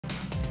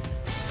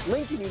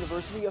Lincoln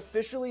University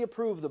officially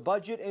approved the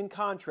budget and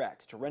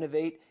contracts to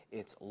renovate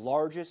its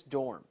largest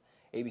dorm.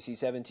 ABC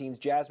 17's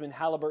Jasmine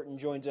Halliburton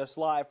joins us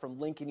live from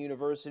Lincoln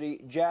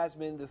University.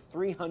 Jasmine, the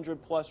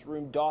 300-plus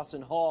room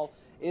Dawson Hall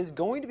is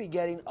going to be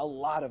getting a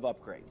lot of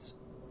upgrades.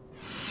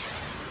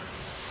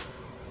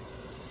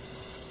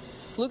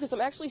 Lucas,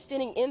 I'm actually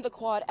standing in the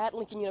quad at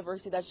Lincoln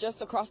University that's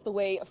just across the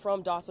way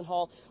from Dawson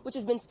Hall, which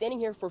has been standing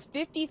here for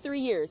 53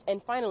 years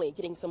and finally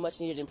getting some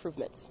much needed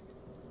improvements.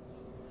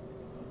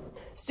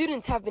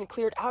 Students have been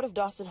cleared out of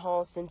Dawson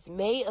Hall since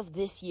May of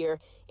this year,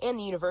 and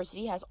the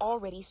university has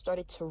already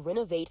started to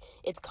renovate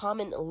its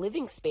common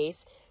living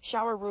space,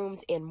 shower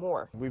rooms, and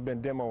more. We've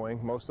been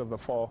demoing most of the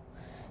fall,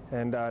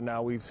 and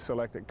now we've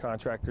selected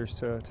contractors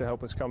to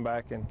help us come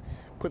back and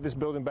put this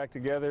building back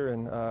together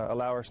and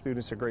allow our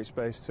students a great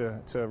space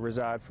to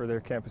reside for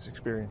their campus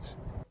experience.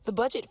 The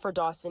budget for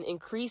Dawson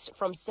increased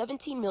from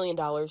 $17 million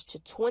to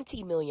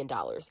 $20 million.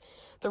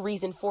 The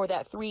reason for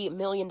that $3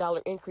 million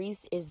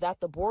increase is that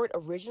the board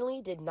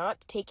originally did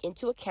not take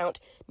into account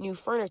new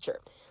furniture.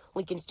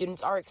 Lincoln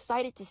students are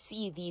excited to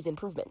see these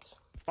improvements.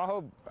 I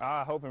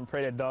hope and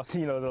pray that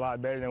Dawson, is a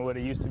lot better than what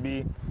it used to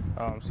be.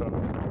 So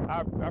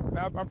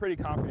I'm pretty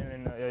confident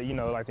in,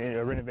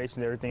 the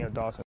renovation and everything of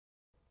Dawson.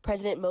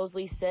 President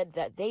Mosley said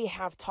that they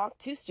have talked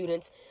to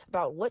students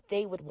about what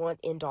they would want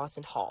in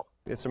Dawson Hall.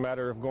 It's a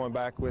matter of going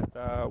back with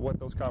what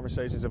those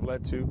conversations have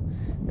led to.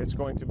 It's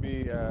going to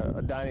be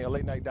a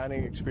late night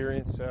dining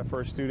experience for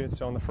our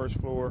students on the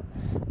first floor.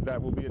 That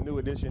will be a new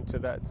addition to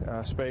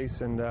that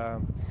space, and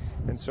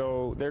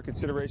so their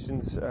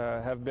considerations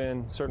have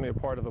been certainly a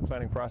part of the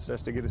planning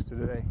process to get us to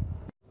today.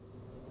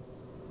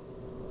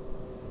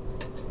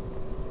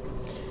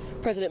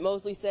 President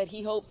Mosley said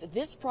he hopes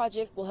this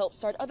project will help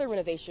start other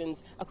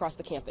renovations across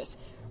the campus.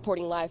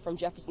 Reporting live from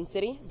Jefferson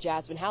City,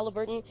 Jasmine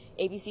Halliburton,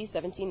 ABC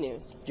 17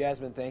 News.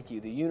 Jasmine, thank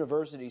you. The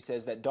university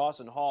says that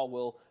Dawson Hall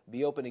will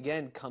be open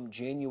again come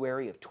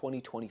January of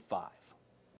 2025.